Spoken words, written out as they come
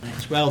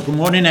Well, good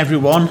morning,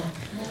 everyone.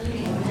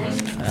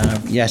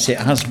 Yes, it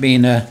has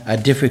been a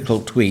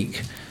difficult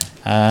week,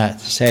 to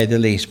say the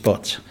least,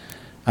 but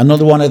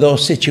another one of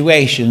those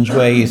situations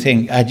where you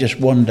think, I just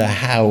wonder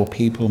how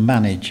people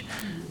manage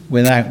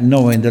without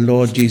knowing the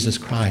Lord Jesus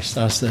Christ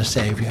as their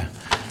Saviour,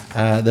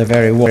 the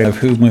very one of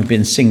whom we've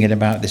been singing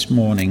about this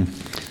morning.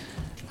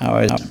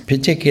 I was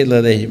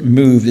particularly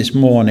moved this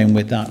morning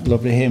with that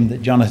lovely hymn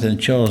that Jonathan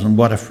chose, and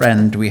what a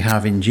friend we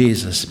have in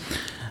Jesus.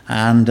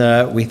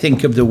 And we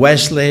think of the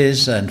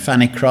Wesleys and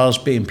Fanny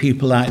Crosby and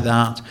people like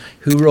that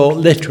who wrote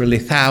literally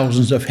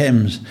thousands of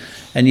hymns.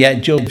 And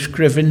yet Joseph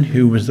Scriven,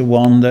 who was the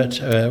one that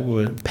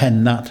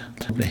penned that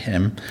lovely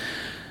hymn,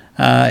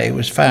 it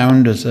was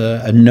found as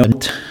a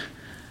note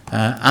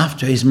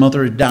after his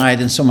mother had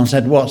died, and someone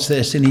said, "What's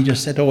this?" And he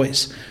just said, "Oh,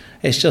 it's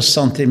just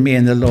something me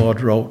and the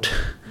Lord wrote."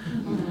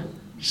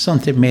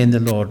 Something me and the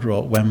Lord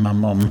wrote when my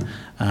mum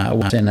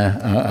was in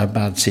a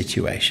bad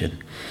situation.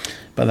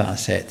 But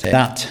that's it.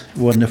 That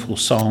wonderful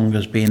song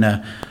has been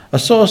a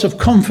source of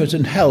comfort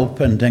and help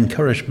and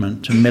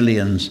encouragement to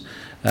millions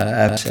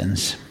ever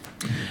since.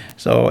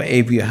 So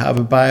if you have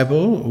a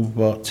Bible,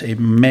 what it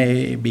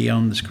may be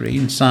on the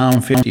screen,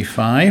 Psalm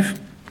 55,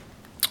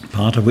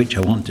 part of which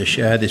I want to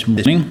share this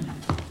morning.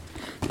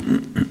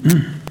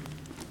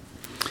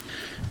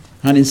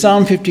 And in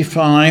Psalm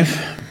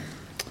 55,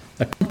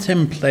 a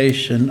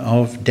contemplation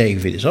of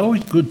David. It's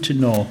always good to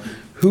know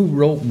who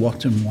wrote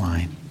what and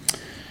why.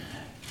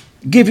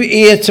 Give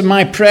ear to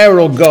my prayer,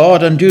 O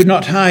God, and do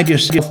not hide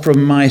yourself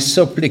from my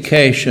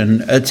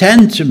supplication.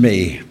 Attend to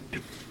me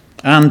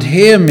and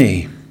hear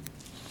me.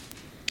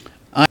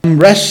 I am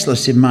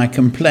restless in my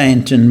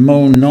complaint and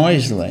moan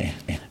noisily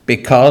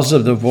because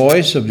of the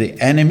voice of the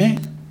enemy,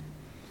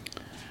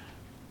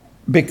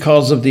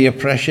 because of the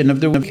oppression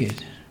of the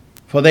wicked.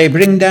 For they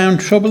bring down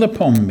trouble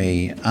upon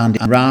me, and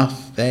in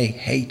wrath they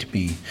hate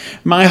me.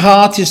 My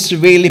heart is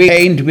severely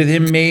pained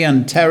within me,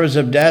 and terrors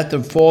of death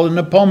have fallen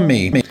upon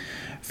me.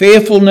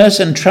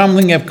 Fearfulness and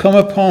trembling have come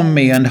upon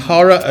me, and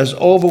horror has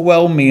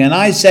overwhelmed me. And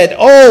I said,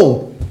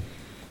 "Oh,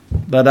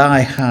 that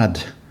I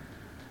had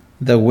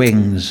the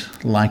wings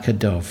like a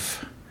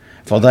dove,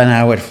 for then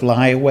I would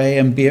fly away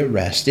and be at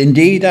rest.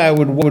 Indeed, I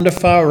would wander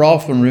far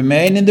off and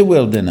remain in the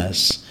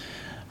wilderness.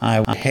 I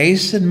would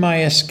hasten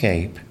my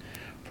escape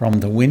from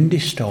the windy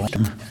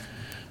storm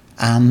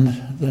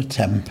and the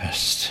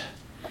tempest."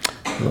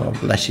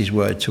 Lord bless his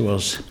word to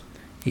us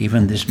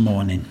even this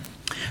morning.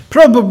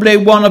 Probably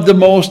one of the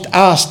most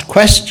asked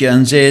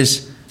questions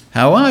is,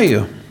 how are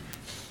you?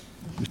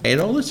 We say it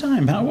all the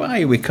time, how are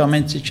you? We come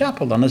into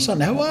chapel on a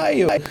Sunday, how are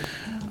you?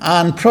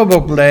 And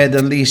probably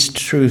the least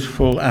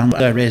truthful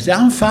answer is,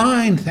 I'm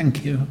fine,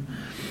 thank you.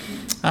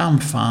 I'm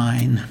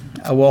fine.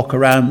 I walk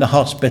around the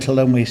hospital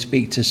and we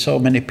speak to so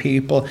many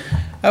people.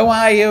 How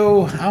are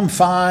you? I'm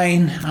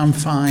fine. I'm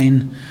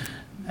fine.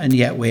 And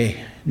yet we're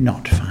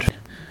not fine.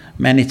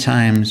 Many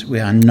times we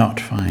are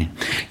not fine.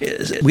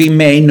 We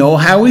may know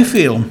how we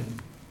feel,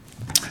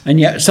 and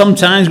yet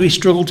sometimes we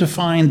struggle to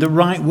find the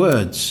right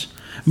words.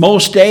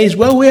 Most days,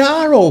 well, we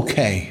are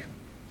okay.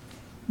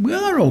 We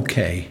are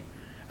okay.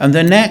 And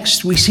the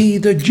next, we see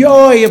the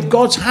joy of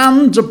God's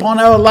hands upon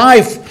our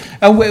life.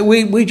 And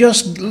we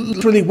just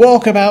literally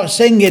walk about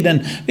singing.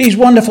 And these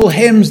wonderful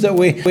hymns that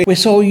we're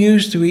so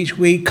used to each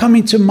week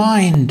coming to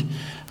mind.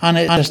 And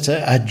it's just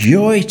a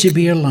joy to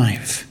be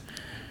alive.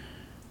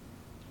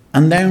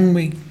 And then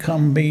we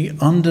can be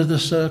under the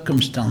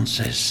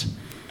circumstances.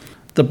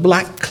 The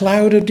black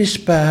cloud of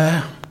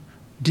despair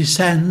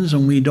descends,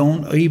 and we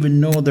don't even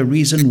know the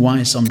reason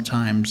why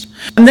sometimes.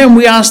 And then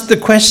we ask the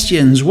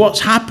questions,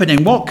 what's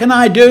happening? What can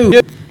I do?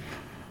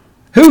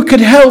 Who could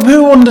help?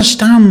 Who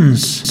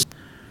understands?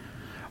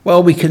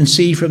 Well, we can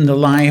see from the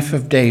life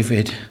of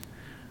David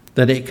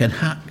that it can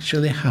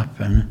actually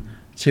happen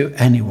to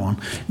anyone.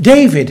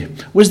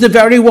 David was the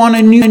very one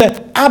who knew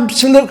the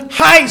absolute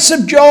heights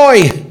of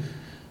joy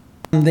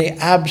and the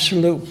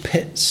absolute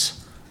pits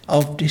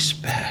of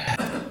despair.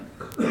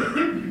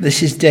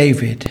 This is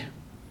David.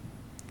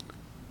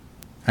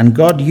 And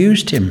God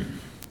used him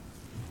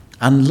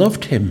and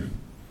loved him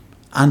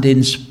and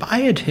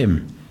inspired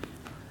him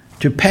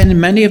to pen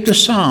many of the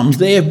Psalms.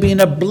 They have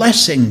been a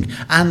blessing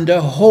and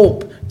a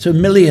hope to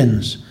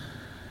millions.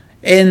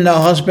 In the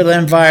hospital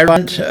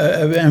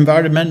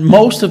environment,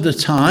 most of the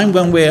time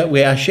when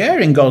we are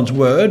sharing God's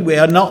word, we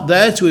are not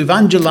there to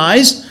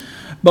evangelize,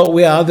 but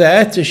we are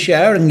there to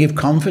share and give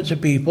comfort to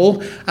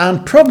people.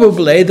 And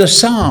probably the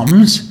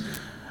Psalms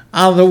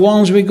are the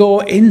ones we go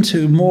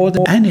into more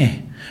than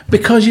any.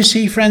 Because you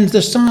see, friends,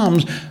 the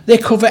Psalms, they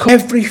cover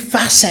every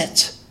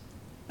facet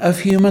of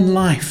human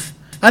life.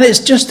 And it's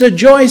just a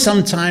joy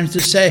sometimes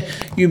to say,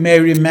 you may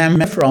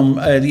remember from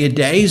earlier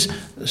days,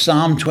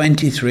 Psalm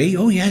 23.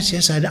 Oh,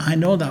 yes, I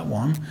know that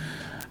one.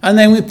 And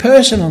then we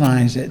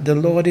personalize it. The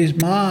Lord is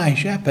my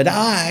shepherd.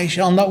 I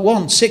shall not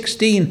want.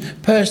 16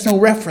 personal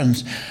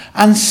reference.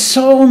 And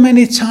so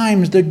many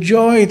times the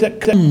joy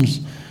that comes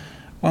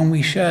when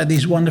we share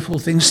these wonderful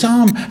things.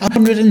 Psalm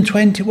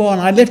 121,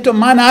 I lift up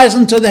mine eyes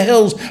unto the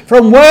hills.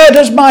 From where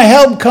does my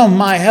help come?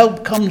 My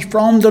help comes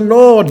from the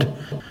Lord.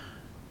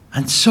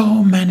 And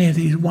so many of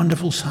these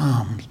wonderful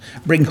psalms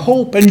bring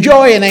hope and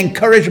joy and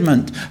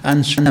encouragement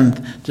and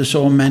strength to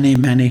so many,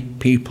 many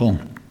people.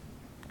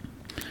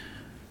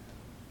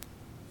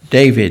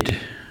 David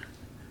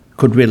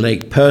could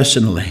relate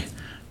personally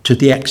to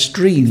the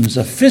extremes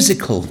of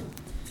physical,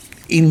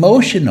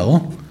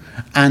 emotional,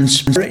 and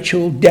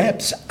spiritual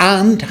depths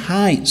and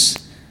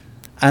heights,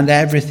 and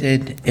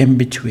everything in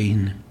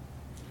between.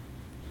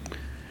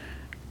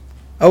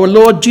 Our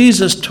Lord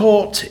Jesus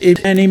taught in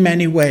many,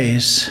 many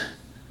ways.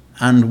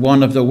 And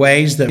one of the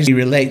ways that we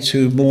relate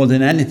to more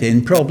than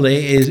anything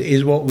probably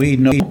is what we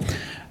know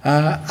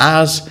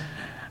as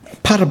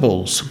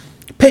parables,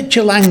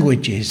 picture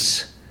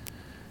languages,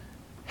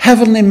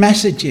 heavenly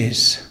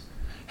messages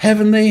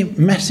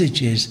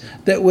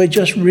that were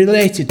just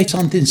related to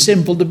something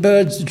simple, the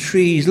birds, the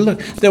trees,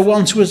 look, there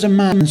once was a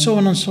man, and so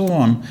on and so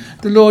on.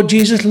 The Lord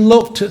Jesus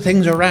looked at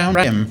things around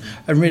him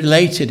and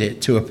related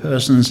it to a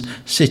person's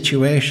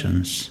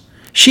situations.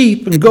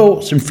 Sheep and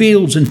goats and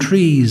fields and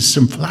trees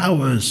and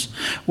flowers.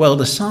 Well,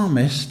 the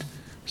psalmist,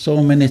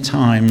 so many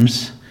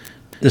times,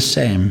 the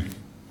same.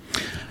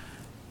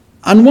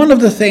 And one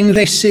of the things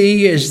they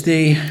see is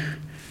the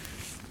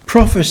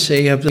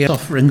prophecy of the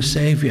suffering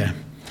Saviour.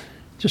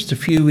 Just a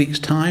few weeks'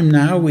 time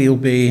now, we'll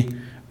be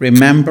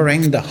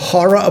remembering the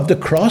horror of the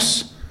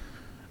cross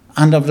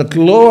and of the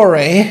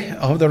glory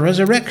of the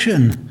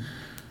resurrection.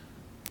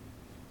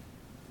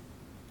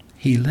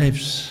 He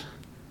lives.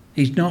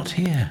 He's not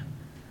here.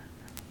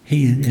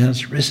 He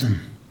has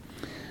risen.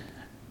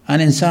 And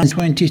in Psalm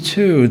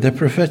 22, the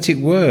prophetic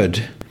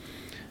word,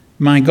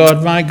 my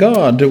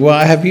God,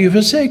 why have you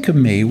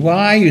forsaken me?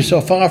 Why are you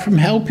so far from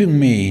helping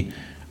me?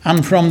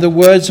 And from the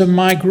words of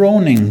my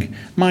groaning,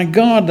 my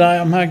God,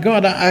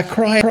 I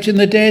cry out in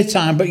the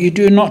daytime, but you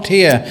do not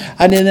hear,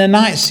 and in the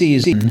night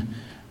season,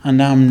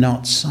 and I'm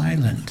not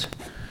silent.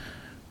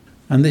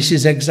 And this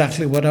is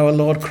exactly what our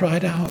Lord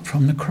cried out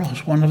from the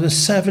cross. One of the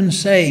 7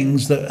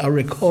 sayings that are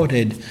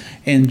recorded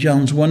in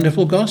John's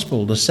wonderful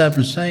gospel, the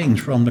 7 sayings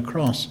from the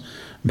cross.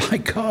 My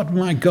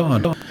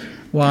God,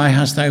 why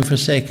hast thou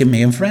forsaken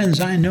me? And friends,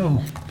 I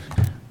know,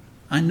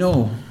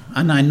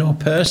 and I know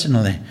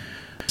personally,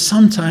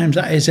 sometimes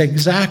that is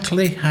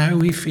exactly how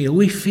we feel.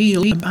 We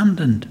feel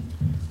abandoned.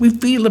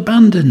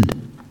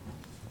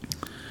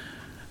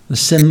 The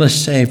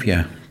sinless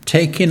Saviour,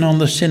 taking on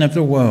the sin of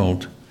the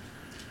world.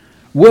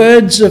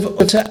 Words of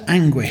utter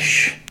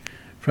anguish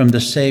from the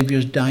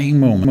Saviour's dying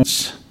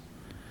moments.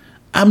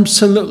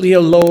 Absolutely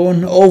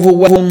alone,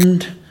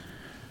 overwhelmed.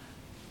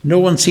 No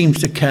one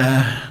seems to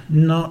care,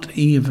 not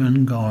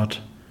even God.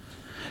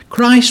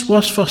 Christ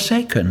was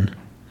forsaken,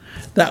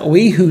 that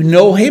we who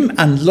know him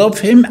and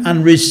love him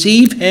and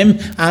receive him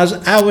as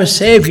our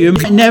Saviour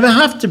might never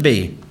have to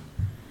be.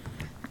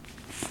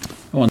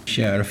 I want to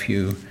share a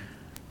few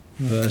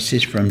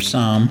verses from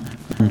Psalm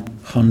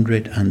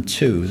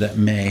 102 that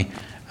may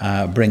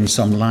bring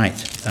some light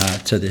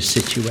to this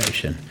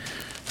situation.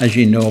 As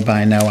you know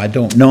by now, I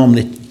don't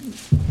normally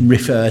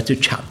refer to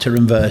chapter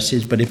and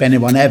verses, but if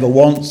anyone ever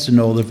wants to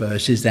know the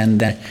verses, then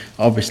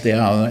obviously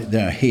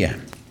they're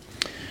here.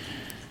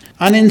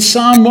 And in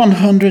Psalm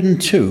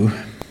 102,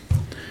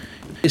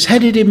 it's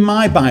headed in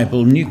my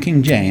Bible, New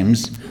King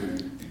James,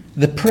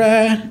 the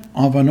prayer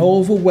of an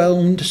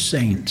overwhelmed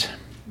saint.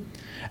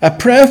 A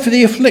prayer for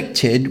the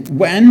afflicted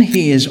when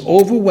he is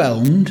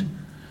overwhelmed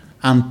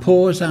and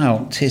pours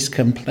out his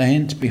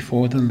complaint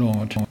before the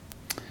Lord.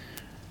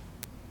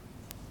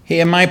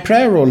 Hear my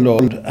prayer, O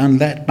Lord, and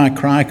let my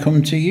cry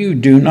come to you.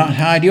 Do not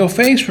hide your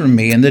face from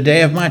me in the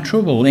day of my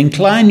trouble.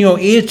 Incline your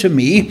ear to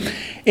me.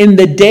 In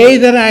the day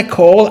that I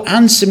call,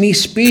 answer me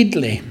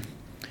speedily.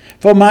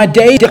 For my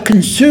days are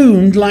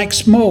consumed like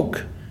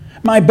smoke.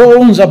 My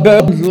bones are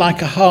burned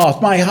like a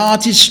hearth. My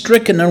heart is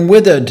stricken and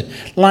withered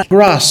like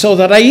grass, so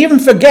that I even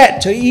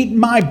forget to eat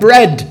my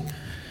bread.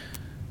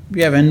 Have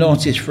you ever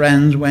noticed,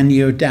 friends, when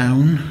you're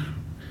down,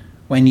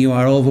 when you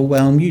are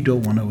overwhelmed, you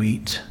don't want to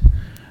eat?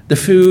 The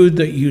food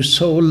that you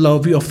so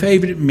love, your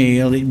favourite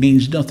meal, it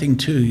means nothing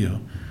to you.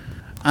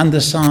 And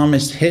the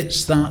psalmist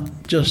hits that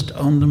just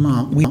on the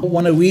mark. We don't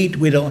want to eat.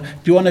 Do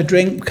you want to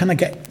drink? Can I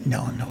get?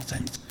 No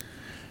thanks.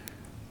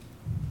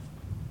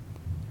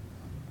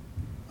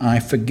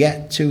 I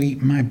forget to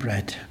eat my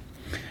bread.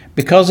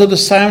 Because of the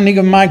sounding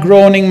of my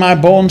groaning, my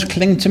bones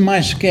cling to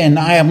my skin.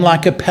 I am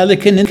like a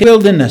pelican in the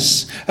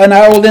wilderness, an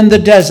owl in the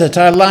desert.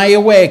 I lie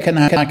awake and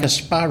I am like a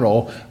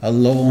sparrow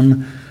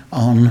alone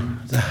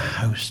on the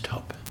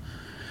housetop.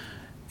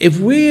 If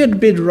we had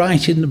been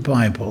writing the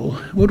Bible,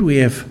 would we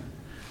have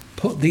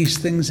put these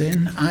things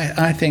in?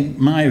 I think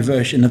my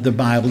version of the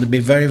Bible would be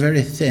very,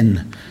 very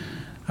thin.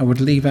 I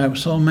would leave out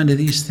so many of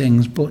these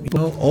things, but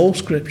all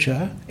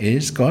Scripture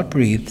is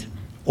God-breathed.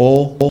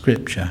 All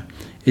Scripture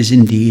is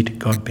indeed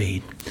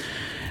God-breathed.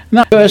 And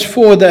that verse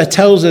 4 there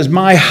tells us,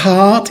 my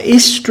heart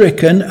is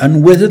stricken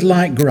and withered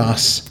like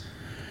grass.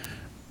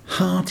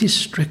 Heart is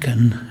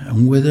stricken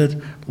and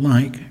withered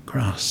like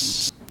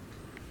grass.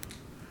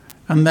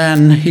 And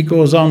then he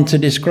goes on to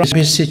describe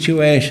his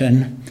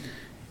situation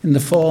in the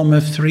form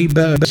of 3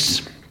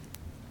 birds.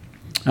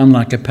 I'm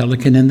like a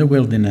pelican in the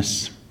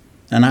wilderness.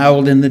 an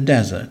owl in the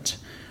desert,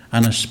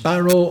 and a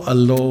sparrow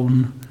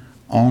alone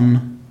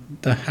on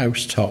the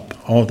housetop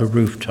or the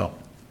rooftop.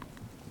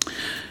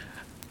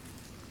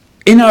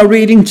 In our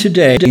reading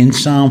today in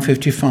Psalm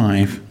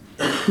 55,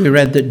 we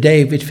read that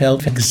David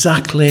felt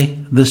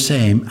exactly the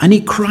same, and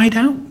he cried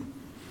out.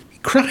 He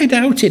cried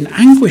out in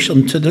anguish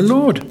unto the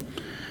Lord.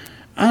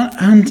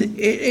 And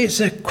it's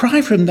a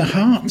cry from the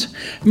heart.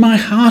 My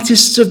heart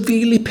is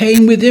severely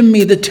pained within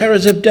me. The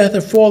terrors of death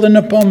have fallen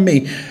upon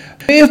me.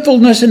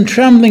 Fearfulness and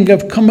trembling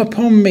have come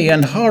upon me,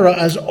 and horror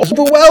has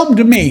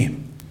overwhelmed me.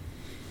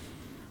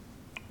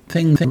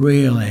 Things are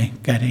really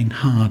getting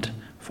hard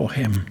for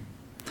him.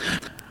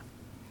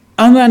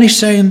 And then he's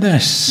saying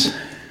this: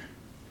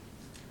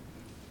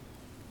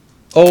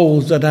 oh,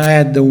 that I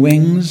had the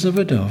wings of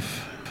a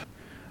dove,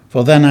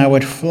 for then I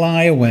would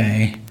fly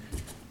away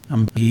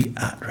and be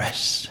at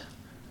rest.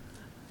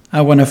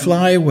 I want to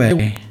fly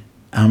away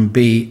and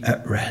be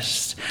at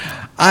rest.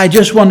 I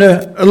just want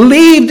to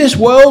leave this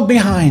world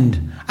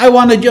behind. I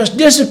want to just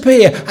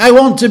disappear. I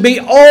want to be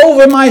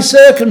over my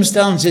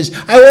circumstances.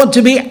 I want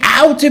to be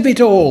out of it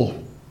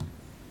all.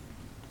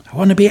 I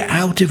want to be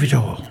out of it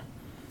all.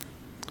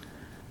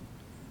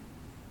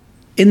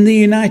 In the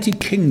United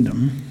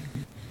Kingdom,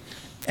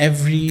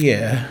 every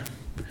year,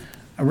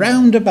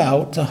 around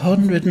about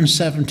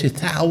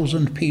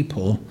 170,000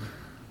 people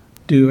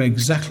do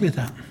exactly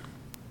that.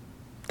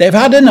 They've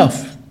had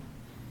enough.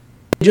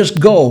 They just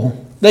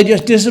go. They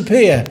just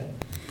disappear.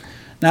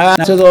 Now,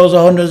 after those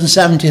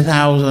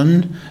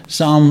 170,000,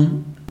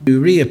 some do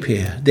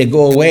reappear. They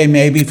go away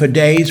maybe for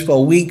days,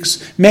 for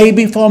weeks,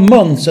 maybe for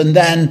months, and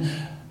then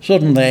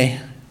suddenly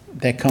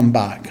they come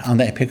back and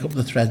they pick up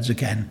the threads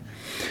again.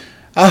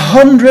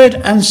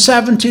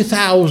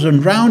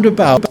 170,000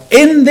 roundabout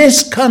in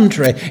this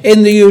country,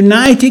 in the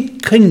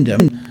United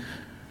Kingdom,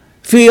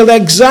 feel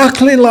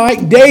exactly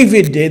like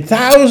David did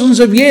thousands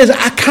of years.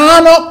 I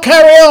cannot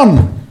carry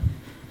on.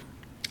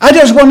 I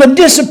just want to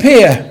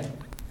disappear.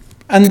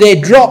 And they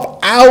drop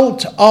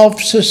out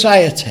of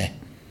society.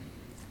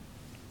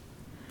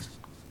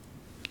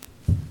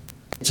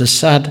 It's a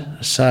sad,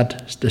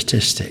 sad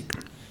statistic.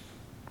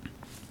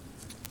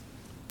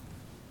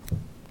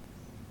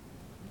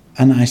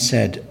 And I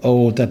said,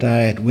 oh, that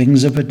I had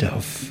wings of a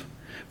dove,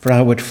 for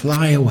I would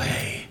fly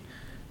away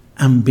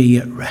and be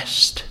at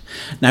rest.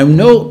 Now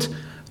note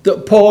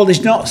that Paul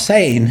is not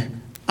saying,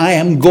 I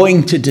am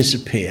going to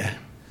disappear.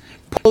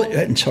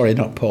 I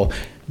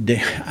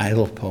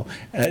love Paul.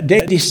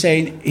 David is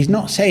saying, he's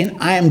not saying,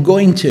 I am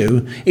going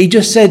to. He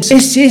just said,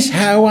 this is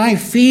how I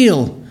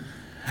feel.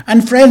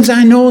 And friends,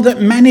 I know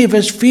that many of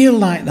us feel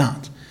like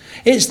that.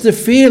 It's the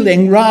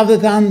feeling rather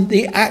than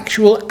the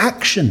actual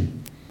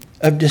action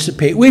of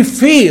disappear. We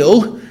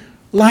feel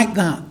like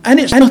that. And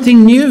it's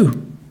nothing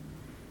new.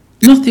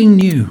 Nothing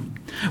new.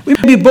 We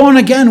may be born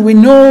again. We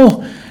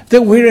know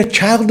that we're a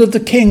child of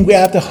the King. We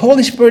have the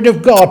Holy Spirit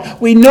of God.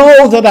 We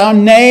know that our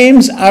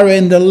names are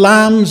in the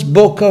Lamb's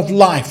book of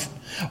life.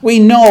 We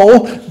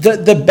know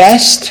that the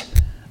best,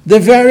 the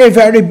very,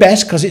 very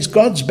best, because it's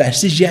God's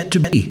best, is yet to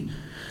be.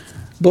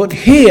 But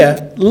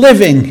here,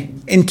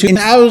 living in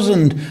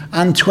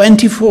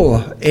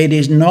 2024, it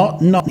is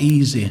not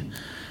easy.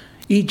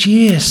 Each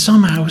year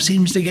somehow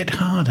seems to get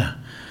harder.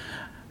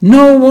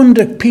 No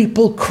wonder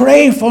people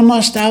crave for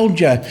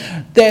nostalgia.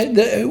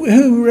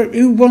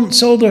 Who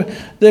wants all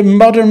the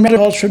modern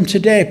records from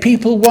today?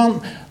 People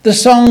want the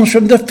songs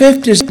from the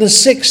 50s, the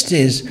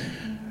 60s,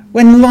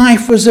 when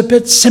life was a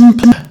bit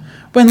simpler,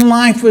 when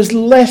life was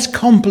less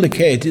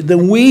complicated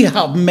than we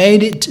have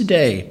made it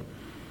today.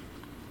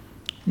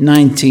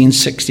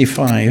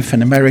 1965,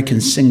 an American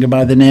singer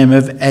by the name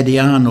of Eddie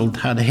Arnold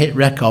had a hit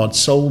record,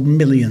 sold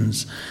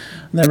millions.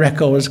 The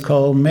record was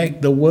called Make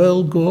the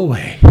World Go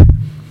Away.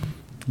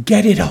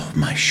 Get it off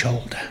my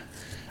shoulder.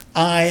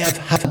 I have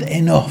had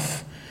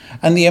enough.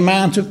 And the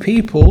amount of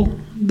people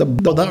that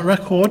bought that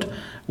record,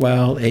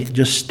 well, it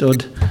just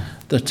stood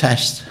the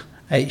test.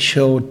 It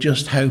showed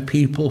just how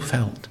people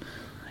felt.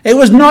 It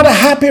was not a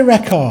happy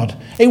record.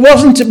 It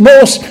wasn't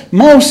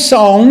most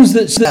songs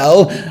that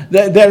sell,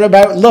 they're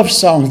about love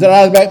songs. They're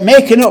either about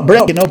making up,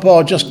 breaking up,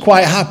 or just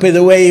quite happy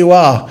the way you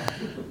are.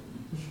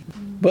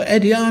 But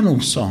Eddie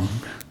Arnold's song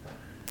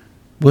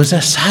was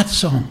a sad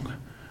song.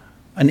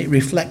 And it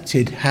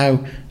reflected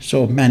how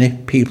so many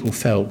people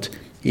felt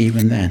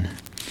even then.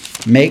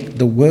 Make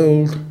the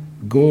world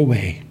go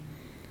away.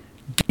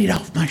 Get it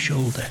off my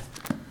shoulder.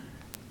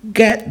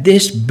 Get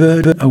this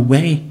burden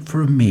away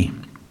from me.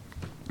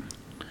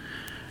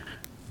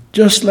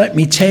 Just let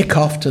me take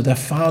off to the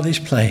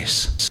farthest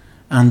place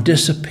and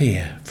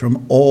disappear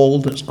from all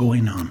that's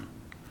going on.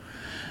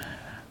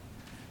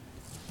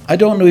 I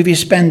don't know if you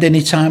spend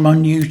any time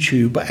on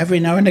YouTube, but every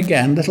now and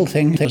again little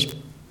things just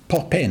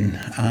pop in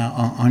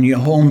on your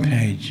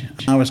homepage.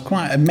 I was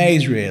quite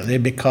amazed really,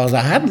 because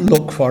I hadn't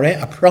looked for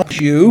it, I promise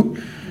you,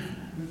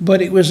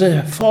 but it was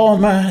a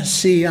former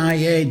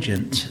CIA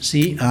agent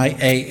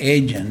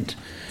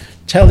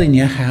telling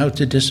you how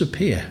to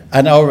disappear.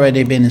 I'd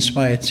already been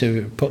inspired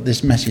to put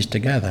this message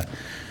together.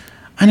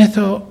 And I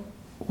thought,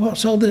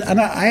 what's all this? And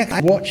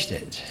I watched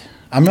it.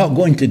 I'm not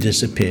going to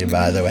disappear,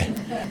 by the way.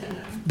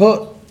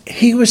 But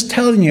he was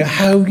telling you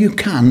how you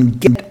can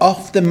get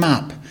off the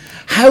map,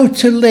 how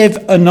to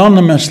live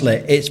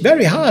anonymously. It's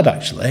very hard,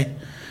 actually.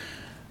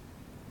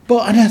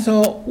 And I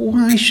thought,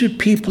 why should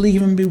people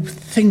even be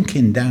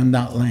thinking down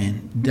that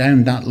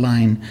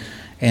line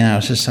in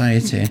our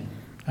society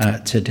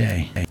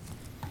today?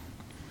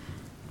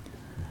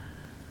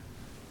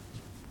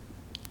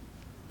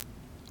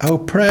 Our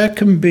prayer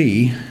can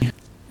be,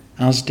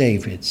 as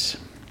David's,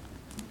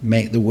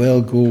 make the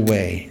world go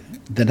away,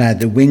 that I had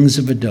the wings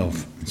of a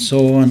dove, and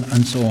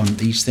so on,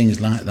 these things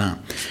like that.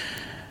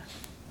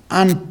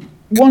 And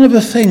one of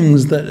the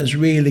things that has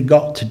really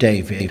got to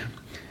David,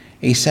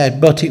 he said,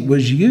 but it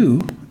was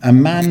you, a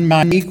man,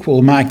 my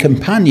equal, my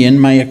companion,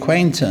 my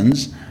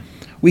acquaintance.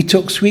 We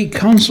took sweet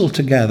counsel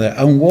together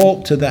and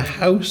walked to the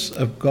house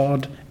of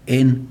God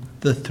in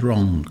the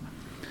throng.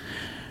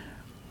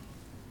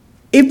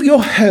 If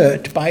you're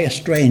hurt by a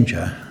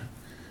stranger,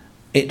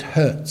 it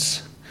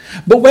hurts.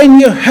 But when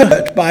you're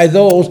hurt by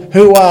those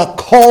who are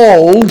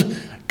called,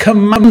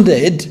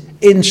 commanded,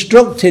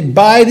 instructed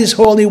by this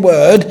holy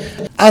word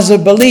as a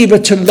believer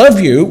to love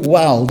you,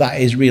 well,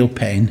 that is real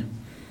pain.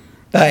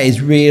 That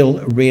is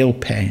real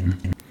pain.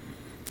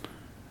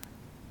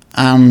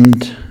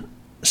 And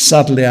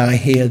sadly, I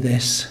hear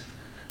this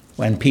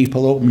when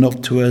people open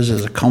up to us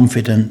as a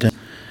confidant,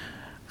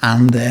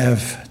 and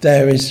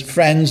there is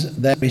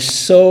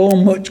so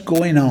much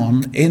going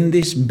on in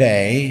this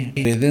bay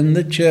within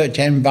the church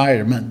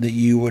environment that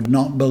you would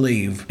not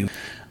believe.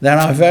 There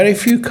are very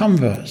few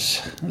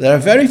converts. There are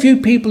very few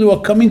people who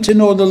are coming to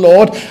know the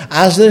Lord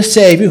as their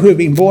Saviour, who have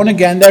been born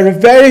again. There are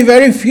very,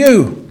 very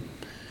few.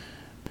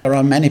 There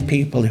are many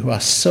people who are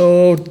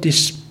so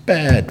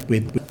despaired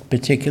with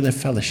particular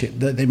fellowship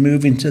that they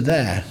move into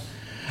there.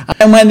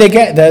 And when they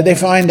get there, they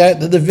find out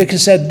that the vicar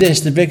said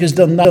this, the vicar's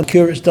done that, the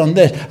curate's done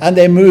this, and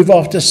they move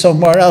off to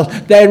somewhere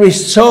else. There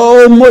is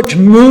so much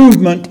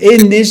movement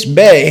in this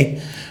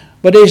bay,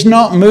 but it's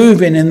not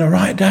moving in the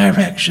right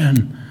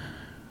direction.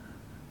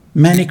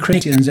 Many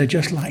Christians are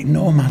just like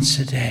nomads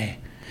today.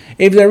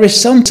 If there is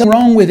something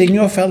wrong within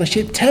your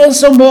fellowship, tell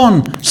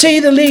someone.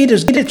 See the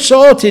leaders. Get it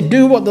sorted.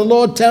 Do what the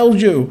Lord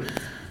tells you.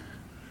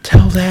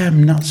 Tell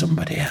them, not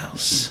somebody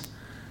else.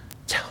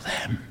 Tell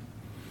them.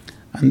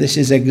 And this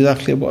is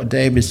exactly what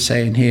David's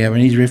saying here.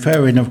 And he's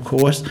referring, of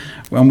course,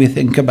 when we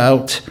think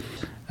about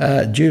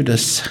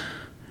Judas,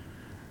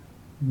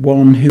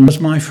 one who was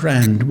my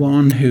friend,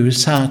 one who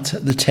sat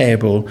at the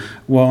table,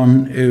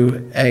 one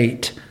who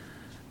ate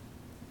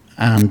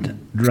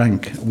and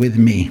drank with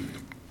me.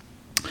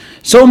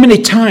 So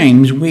many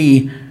times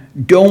we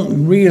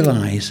don't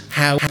realize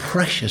how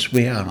precious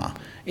we are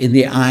in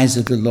the eyes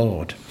of the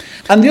Lord.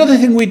 And the other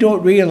thing we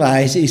don't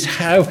realize is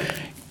how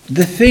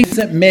the things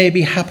that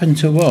maybe happen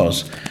to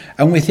us,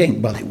 and we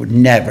think, well, it would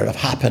never have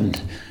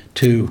happened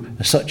to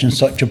such and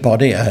such a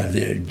body,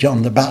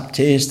 John the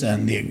Baptist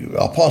and the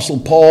Apostle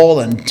Paul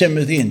and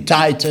Timothy and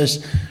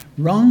Titus.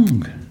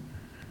 Wrong.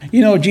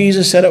 You know,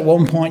 Jesus said at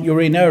one point,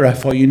 you're in error,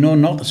 for you know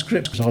not the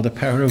scriptures or the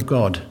power of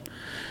God.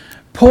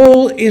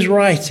 Paul is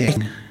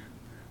writing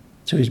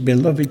to his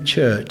beloved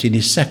church in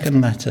his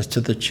second letter to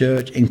the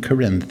church in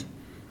Corinth.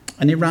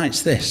 And he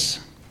writes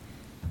this.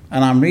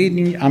 And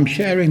I'm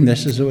sharing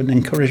this as an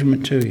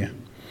encouragement to you.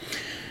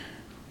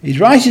 He's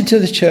writing to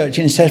the church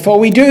and he says, for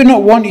we do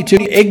not want you to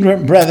be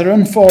ignorant,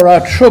 brethren, for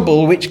our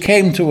trouble which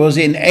came to us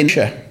in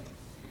Asia,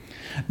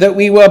 that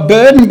we were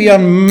burdened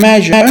beyond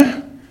measure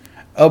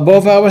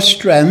above our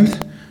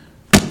strength,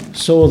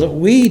 so that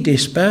we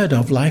despaired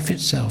of life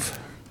itself.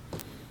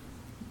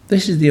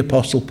 This is the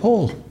Apostle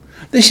Paul.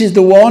 This is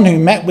the one who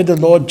met with the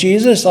Lord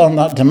Jesus on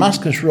that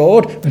Damascus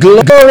road,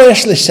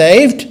 gloriously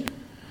saved,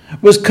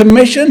 was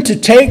commissioned to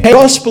take the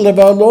gospel of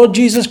our Lord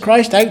Jesus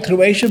Christ out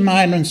through Asia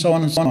Minor and so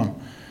on and so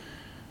on.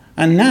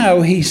 And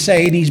now he's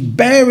saying, he's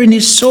bearing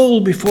his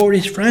soul before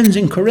his friends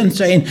in Corinth,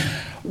 saying,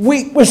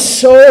 we were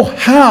so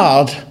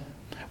hard,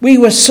 we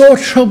were so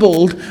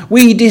troubled,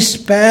 we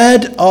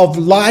despaired of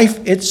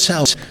life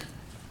itself.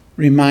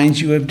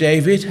 Reminds you of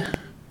David?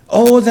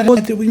 Oh, that I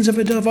had the wings of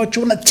a dove, I just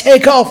want to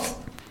take off.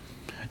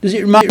 Does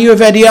it remind you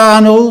of Eddie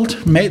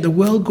Arnold? Make the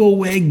world go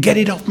away, get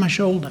it off my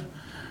shoulder.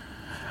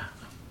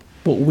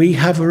 But we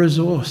have a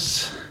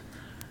resource.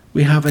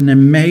 We have an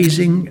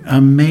amazing,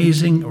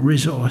 amazing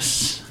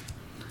resource.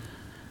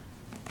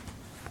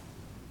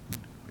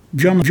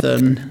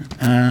 Jonathan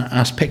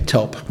has picked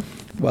up,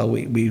 well,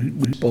 we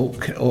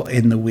spoke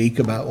in the week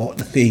about what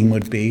the theme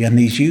would be, and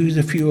he's used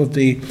a few of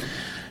the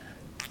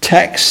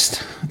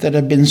texts that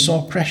have been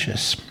so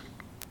precious.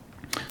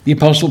 The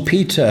Apostle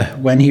Peter,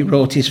 when he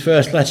wrote his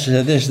first letter,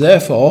 said this,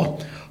 therefore,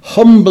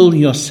 humble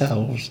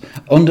yourselves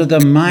under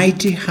the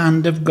mighty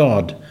hand of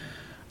God,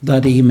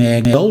 that he may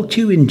exalt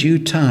you in due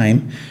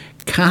time,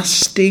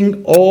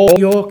 casting all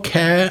your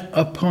care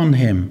upon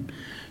him.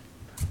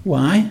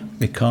 Why?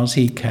 Because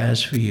he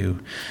cares for you.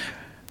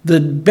 The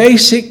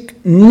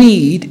basic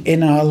need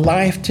in our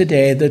life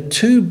today, the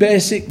two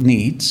basic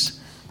needs,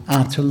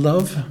 are to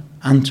love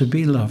and to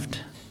be loved.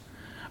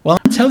 Well,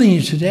 I'm telling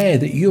you today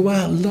that you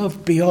are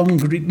loved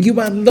beyond you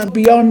are loved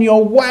beyond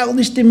your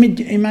wildest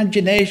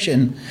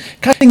imagination.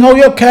 Casting all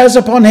your cares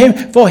upon him,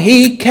 for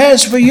he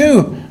cares for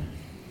you.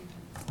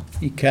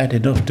 He cared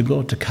enough to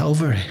go to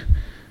Calvary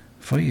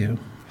for you,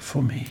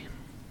 for me.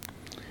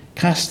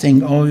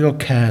 Casting all your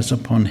cares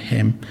upon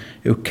him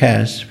who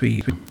cares for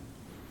you.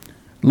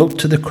 Look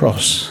to the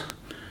cross.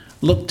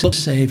 Look to the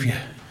Saviour.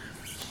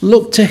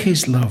 Look to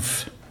his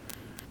love.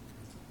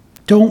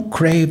 Don't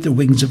crave the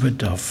wings of a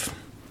dove.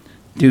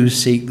 Do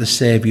seek the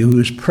Saviour who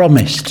has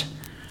promised,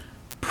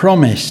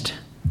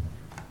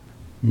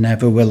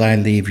 never will I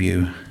leave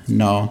you,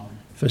 nor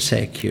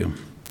forsake you.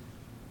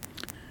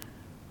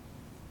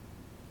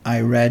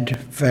 I read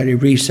very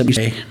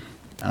recently,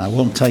 and I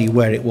won't tell you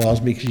where it was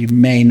because you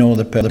may know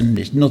the person.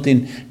 It's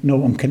no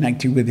one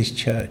connected with this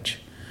church.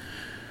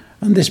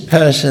 And this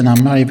person,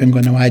 I'm not even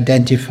going to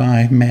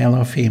identify male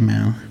or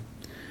female,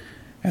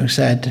 who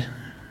said,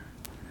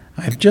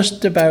 I've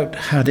just about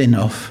had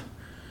enough.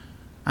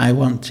 I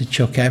want to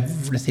chuck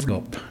everything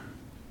up.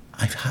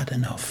 I've had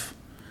enough.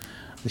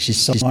 This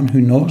is someone who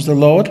knows the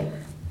Lord,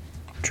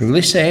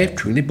 truly saved,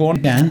 truly born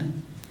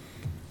again,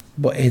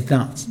 but in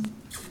that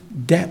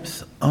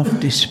depth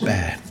of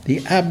despair,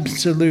 the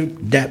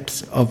absolute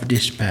depth of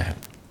despair.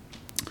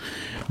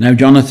 Now,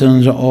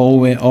 Jonathan's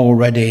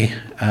already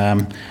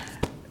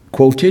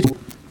quoted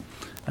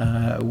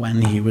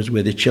when he was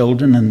with the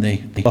children and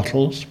the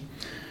bottles.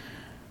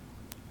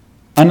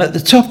 And at the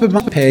top of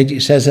my page,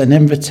 it says an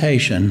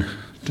invitation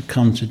to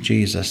come to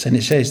Jesus. And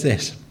it says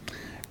this,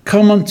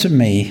 come unto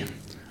me,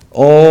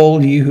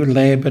 all you who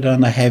labour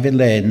and are heavy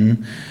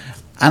laden.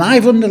 And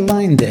I've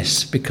underlined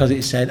this because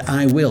it said,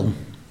 I will.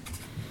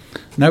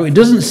 Now, it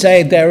doesn't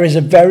say there is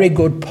a very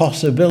good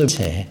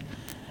possibility.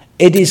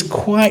 It is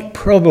quite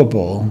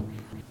probable.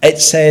 It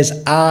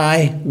says,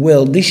 I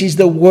will. This is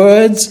the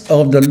words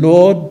of the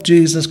Lord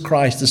Jesus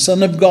Christ, the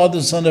Son of God,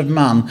 the Son of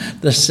Man,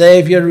 the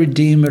Saviour,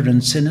 Redeemer,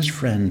 and sinner's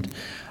friend.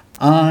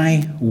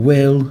 I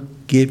will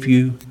give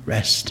you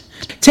rest.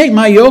 Take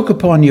my yoke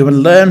upon you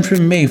and learn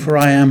from me, for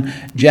I am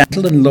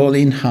gentle and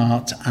lowly in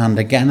heart. And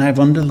again, I've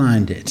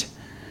underlined it.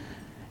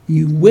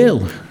 You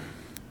will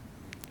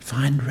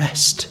find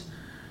rest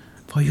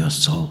for your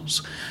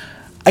souls.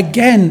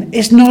 Again,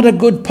 it's not a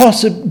good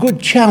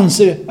chance,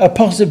 a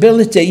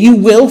possibility. You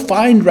will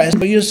find rest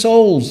for your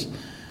souls.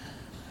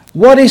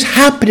 What is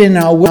happening in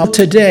our world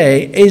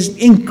today is,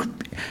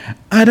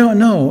 I don't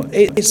know,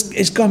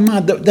 it's gone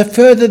mad. The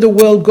further the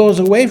world goes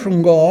away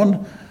from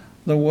God,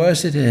 the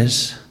worse it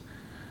is.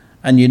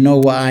 And you know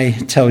what I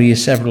tell you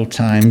several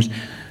times,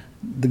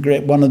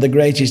 one of the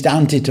greatest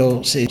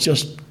antidotes is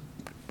just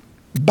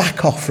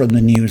back off from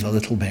the news a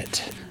little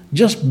bit.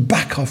 Just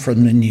back off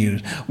from the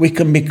news. We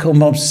can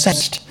become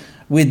obsessed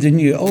with the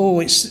news. Oh,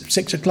 it's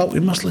 6 o'clock, we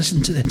must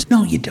listen to this.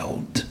 No, you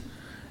don't.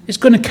 It's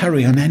going to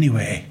carry on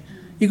anyway.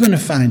 You're going to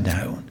find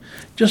out.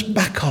 Just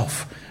back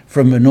off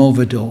from an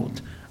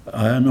overdose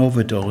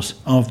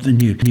of the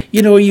news.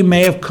 You know, you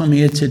may have come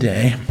here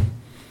today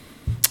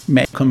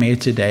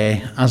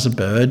as a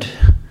bird,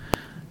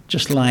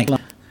 just like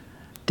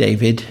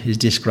David is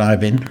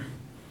describing,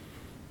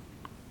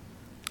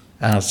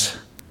 as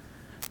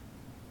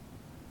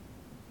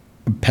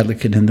a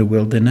pelican in the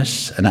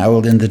wilderness, an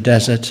owl in the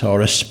desert,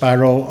 or a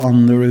sparrow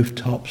on the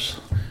rooftops.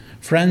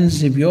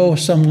 Friends, if you're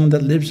someone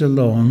that lives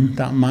alone,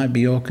 that might be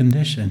your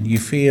condition. You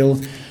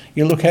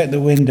look out the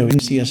window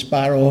and see a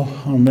sparrow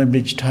on the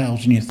bridge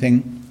tiles and you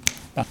think,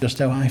 that's just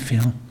how I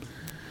feel.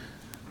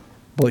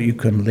 But you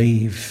can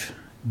leave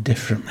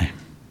differently.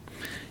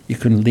 You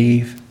can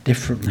leave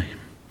differently.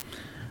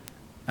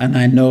 And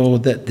I know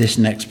that this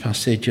next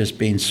passage has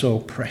been so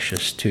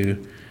precious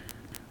to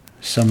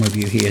some of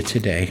you here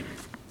today.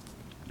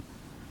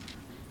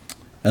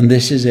 And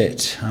this is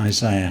it,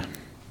 Isaiah.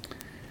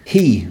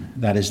 He,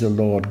 that is the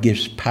Lord,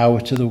 gives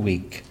power to the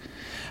weak.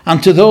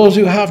 And to those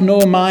who have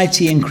no might,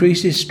 he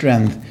increases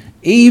strength.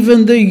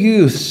 Even the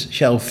youths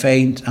shall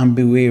faint and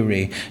be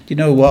weary. Do you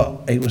know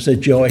what? It was a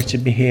joy to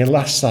be here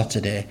last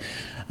Saturday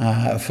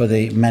for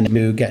the men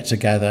who get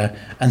together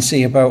and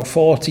see about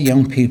 40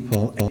 young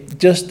people. It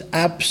just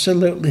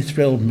absolutely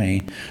thrilled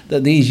me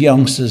that these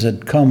youngsters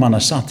had come on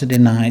a Saturday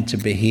night to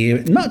be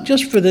here, not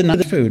just for the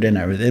night food and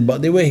everything,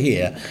 but they were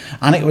here.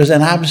 And it was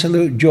an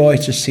absolute joy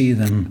to see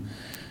them.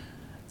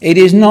 It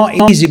is not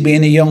easy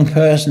being a young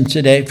person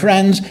today.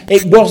 Friends,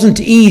 it wasn't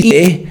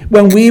easy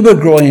when we were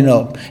growing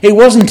up. It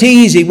wasn't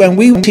easy when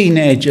we were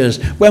teenagers.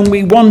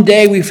 When one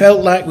day we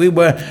felt like we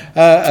were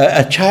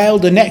a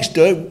child, the next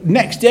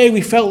day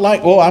we felt like,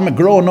 oh, I'm a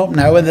grown up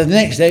now, and the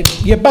next day,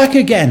 you're back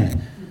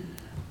again.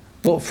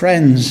 But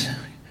friends,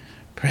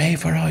 pray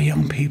for our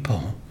young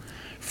people.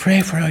 Pray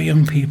for our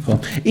young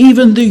people.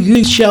 Even the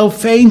youth shall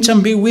faint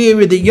and be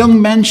weary, the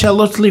young men shall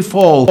utterly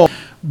fall.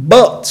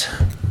 But...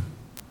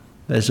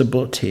 there's a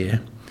but here.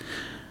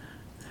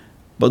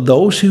 But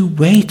those who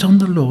wait on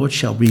the Lord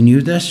shall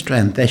renew their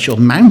strength. They shall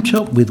mount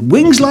up with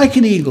wings like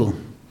an eagle.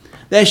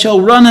 They shall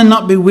run and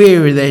not be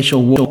weary. They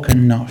shall walk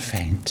and not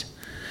faint.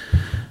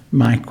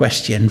 My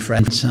question,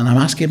 friends, and I'm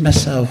asking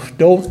myself,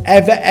 don't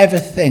ever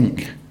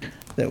think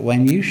that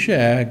when you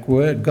share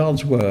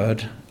God's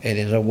word, it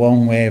is a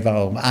one-way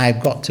valve.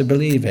 I've got to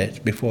believe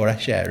it before I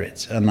share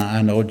it. And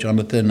I know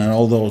Jonathan and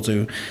all those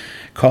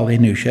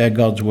Colin who share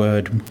God's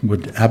word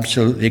would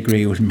absolutely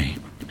agree with me.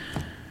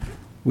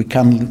 We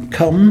can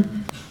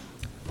come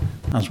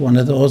as one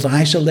of those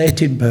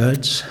isolated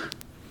birds,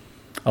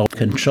 or we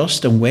can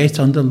trust and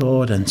wait on the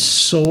Lord and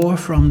soar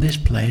from this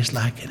place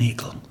like an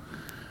eagle.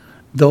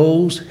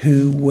 Those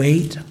who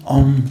wait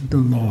on the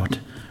Lord.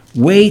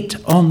 Wait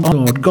on the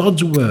Lord,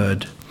 God's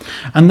word.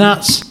 And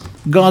that's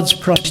God's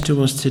promise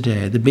to us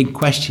today. The big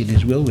question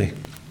is, will we?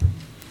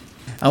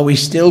 Are we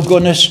still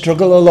going to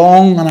struggle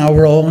along on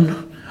our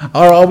own?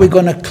 Or are we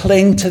going to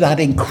cling to that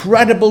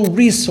incredible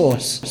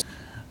resource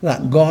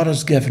that God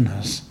has given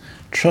us,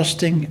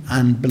 trusting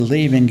and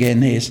believing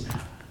in his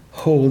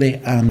holy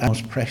and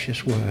most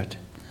precious word?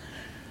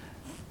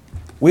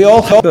 We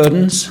all have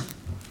burdens.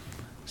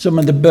 Some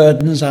of the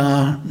burdens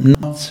are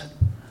not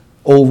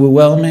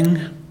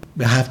overwhelming.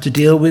 We have to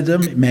deal with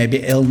them. It may be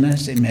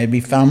illness, it may be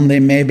family,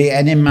 it may be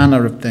any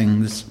manner of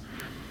things.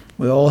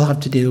 We all have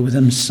to deal with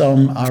them.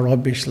 Some are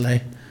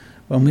obviously,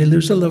 when we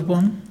lose a loved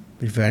one,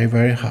 it's very,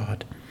 very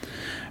hard.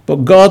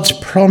 But God's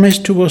promise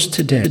to us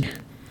today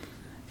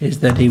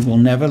is that he will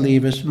never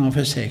leave us nor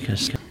forsake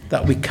us,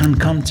 that we can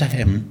come to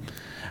him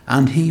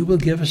and he will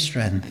give us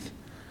strength.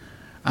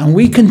 And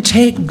we can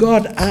take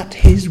God at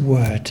his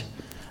word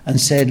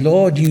and say,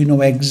 Lord, you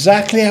know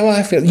exactly how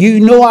I feel. You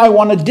know I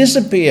want to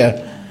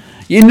disappear.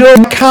 You know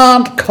I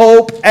can't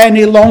cope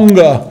any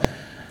longer.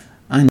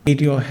 I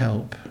need your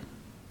help.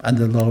 And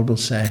the Lord will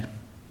say,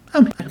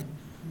 I'm here.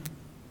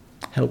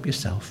 Help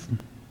yourself.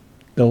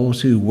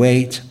 Those who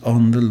wait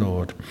on the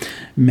Lord.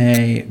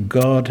 May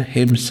God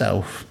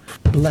himself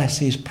bless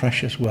his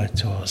precious word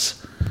to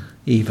us,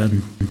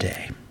 even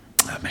today.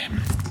 Amen.